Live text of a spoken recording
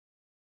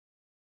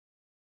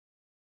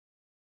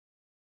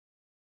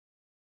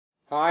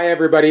Hi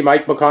everybody,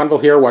 Mike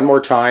McConville here one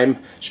more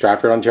time,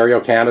 Stratford, Ontario,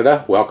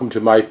 Canada. Welcome to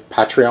my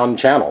Patreon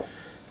channel.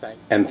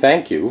 And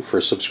thank you for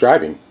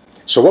subscribing.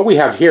 So what we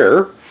have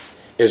here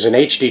is an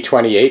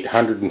HD28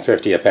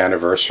 150th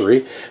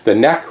anniversary. The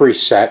neck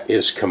reset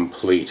is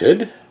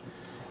completed.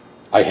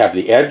 I have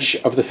the edge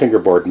of the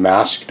fingerboard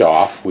masked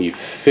off. We've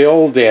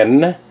filled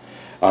in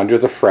under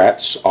the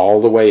frets all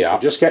the way up.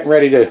 Just getting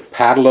ready to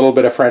pat a little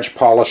bit of French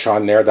polish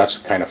on there. That's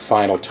the kind of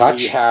final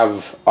touch. We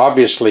have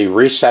obviously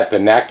reset the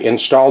neck,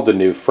 installed the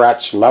new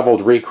frets,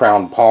 leveled,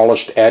 recrowned,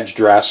 polished, edge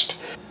dressed.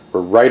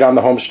 We're right on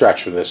the home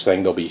stretch with this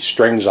thing. There'll be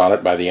strings on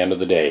it by the end of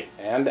the day.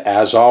 And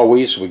as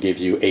always, we give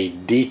you a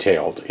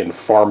detailed,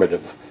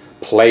 informative,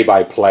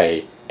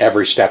 play-by-play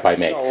every step I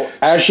make. So,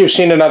 as you've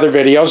seen in other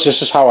videos,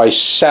 this is how I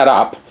set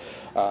up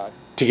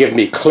to give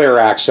me clear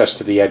access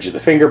to the edge of the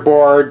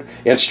fingerboard.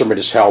 Instrument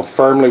is held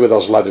firmly with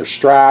those leather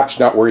straps,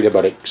 not worried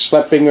about it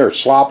slipping or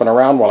slopping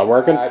around while I'm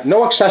working.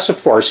 No excessive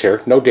force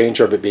here, no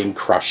danger of it being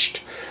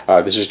crushed.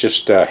 This is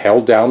just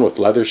held down with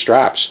leather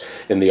straps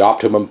in the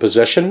optimum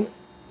position,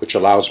 which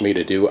allows me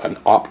to do an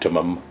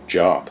optimum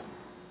job.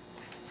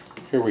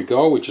 Here we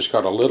go, we just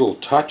got a little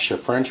touch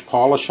of French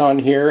polish on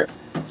here.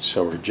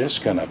 So we're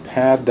just gonna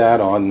pad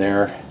that on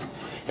there,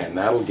 and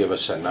that'll give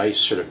us a nice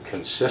sort of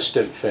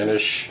consistent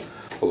finish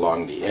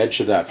along the edge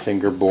of that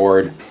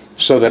fingerboard,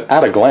 so that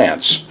at a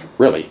glance,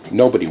 really,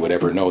 nobody would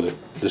ever know that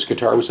this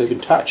guitar was even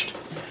touched.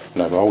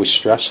 And I've always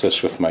stressed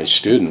this with my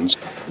students,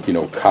 you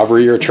know, cover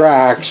your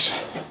tracks.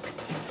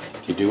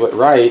 If you do it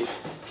right,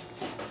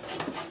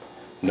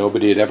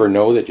 nobody would ever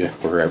know that you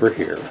were ever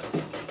here.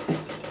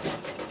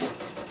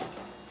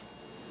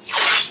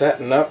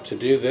 Setting up to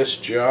do this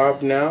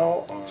job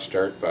now. I'll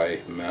start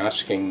by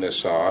masking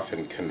this off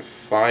and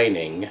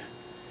confining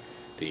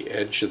the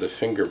edge of the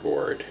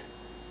fingerboard,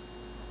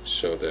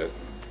 so that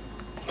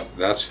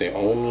that's the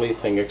only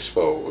thing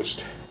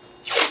exposed.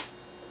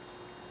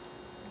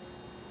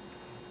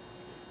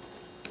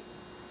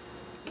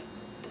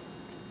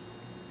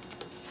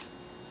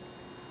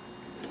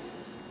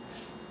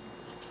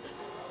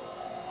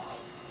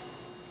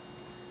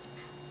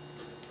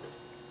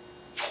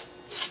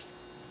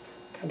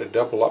 Kind of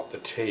double up the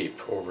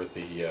tape over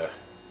the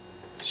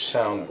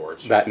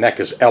soundboard. That neck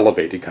is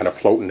elevated, kind of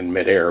floating in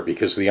midair,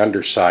 because the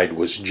underside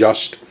was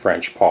just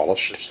French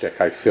polished.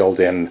 I filled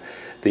in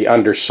the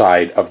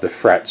underside of the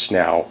frets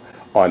now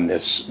on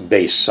this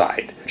bass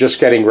side. Just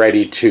getting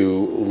ready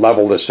to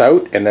level this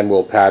out, and then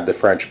we'll pad the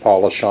French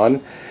polish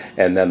on,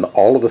 and then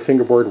all of the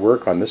fingerboard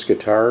work on this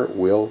guitar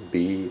will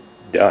be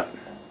done.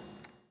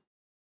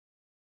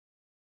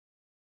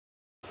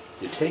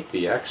 You take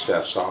the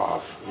excess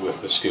off with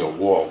the steel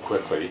wool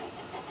quickly,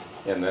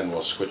 and then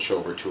we'll switch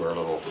over to our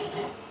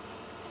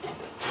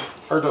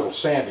little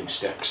sanding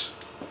sticks.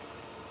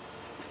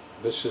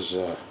 This is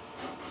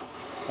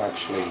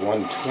actually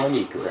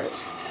 120 grit.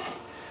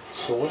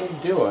 So what I'm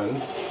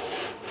doing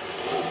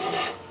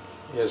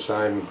is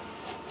I'm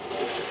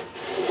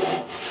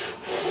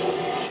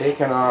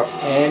taking off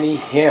any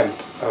hint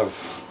of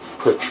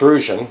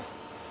protrusion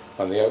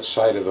on the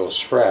outside of those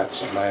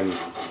frets, and I'm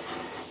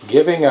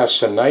giving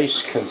us a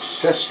nice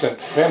consistent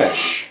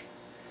finish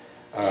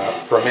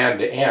from end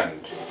to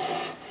end.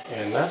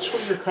 And that's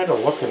what you're kind of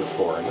looking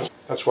for. And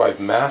that's why I've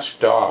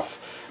masked off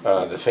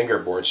the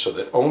fingerboard, so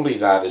that only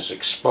that is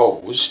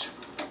exposed.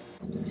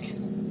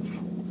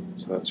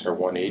 So that's our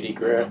 180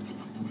 grit.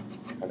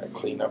 Kind of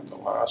clean up the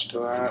last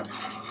of that.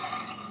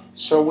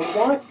 So we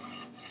want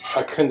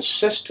a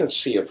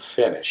consistency of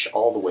finish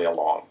all the way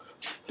along.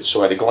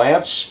 So at a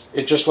glance,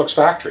 it just looks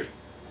factory.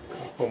 A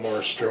couple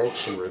more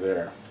strokes and we're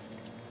there.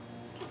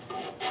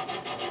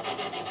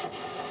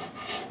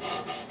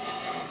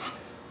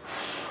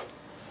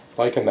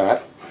 Liking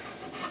that.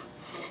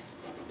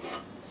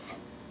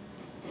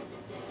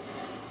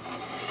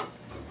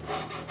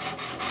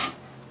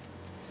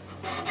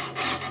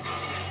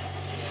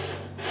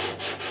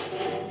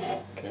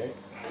 Okay.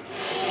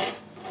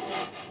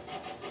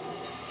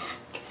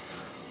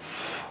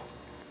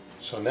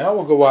 So now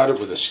we'll go at it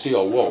with a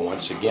steel wool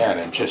once again,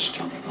 and just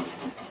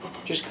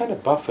kind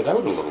of buff it out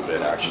a little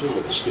bit actually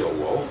with a steel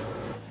wool.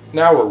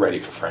 Now we're ready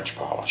for French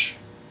polish.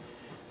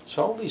 It's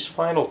all these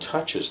final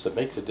touches that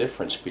make the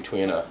difference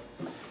between a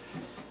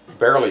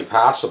barely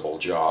passable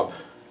job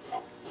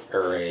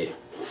or a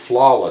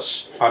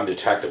flawless,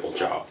 undetectable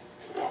job.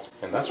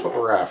 And that's what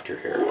we're after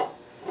here.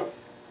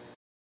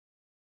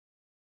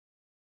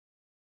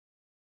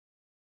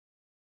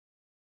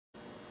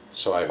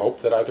 So I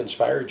hope that I've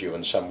inspired you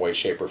in some way,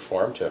 shape, or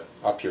form to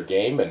up your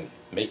game and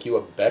make you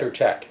a better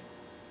tech.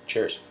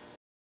 Cheers.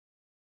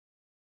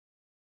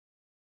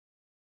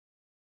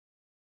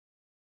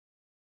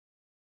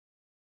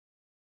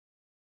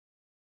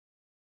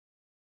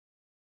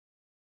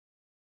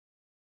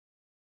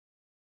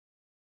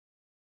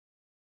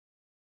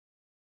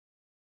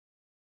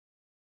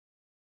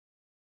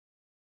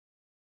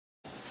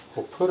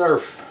 We'll put our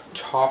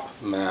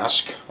top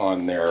mask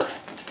on there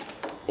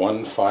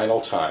one final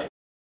time.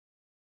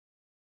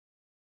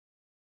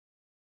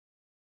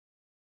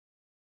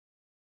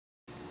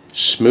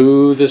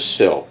 Smooth as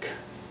silk.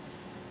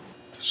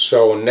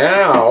 So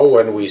now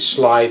when we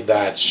slide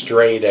that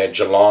straight edge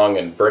along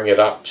and bring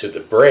it up to the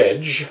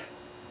bridge,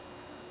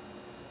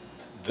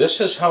 this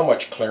is how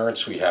much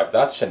clearance we have.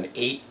 That's an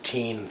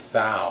 18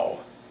 thou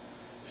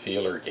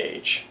feeler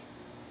gauge.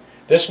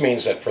 This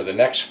means that for the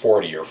next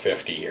 40 or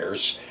 50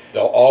 years,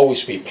 there'll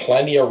always be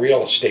plenty of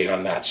real estate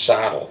on that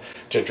saddle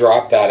to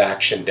drop that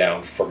action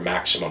down for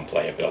maximum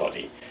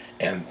playability.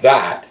 And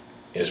that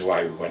is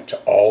why we went to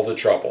all the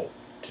trouble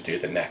to do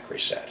the neck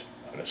reset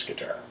on this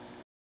guitar.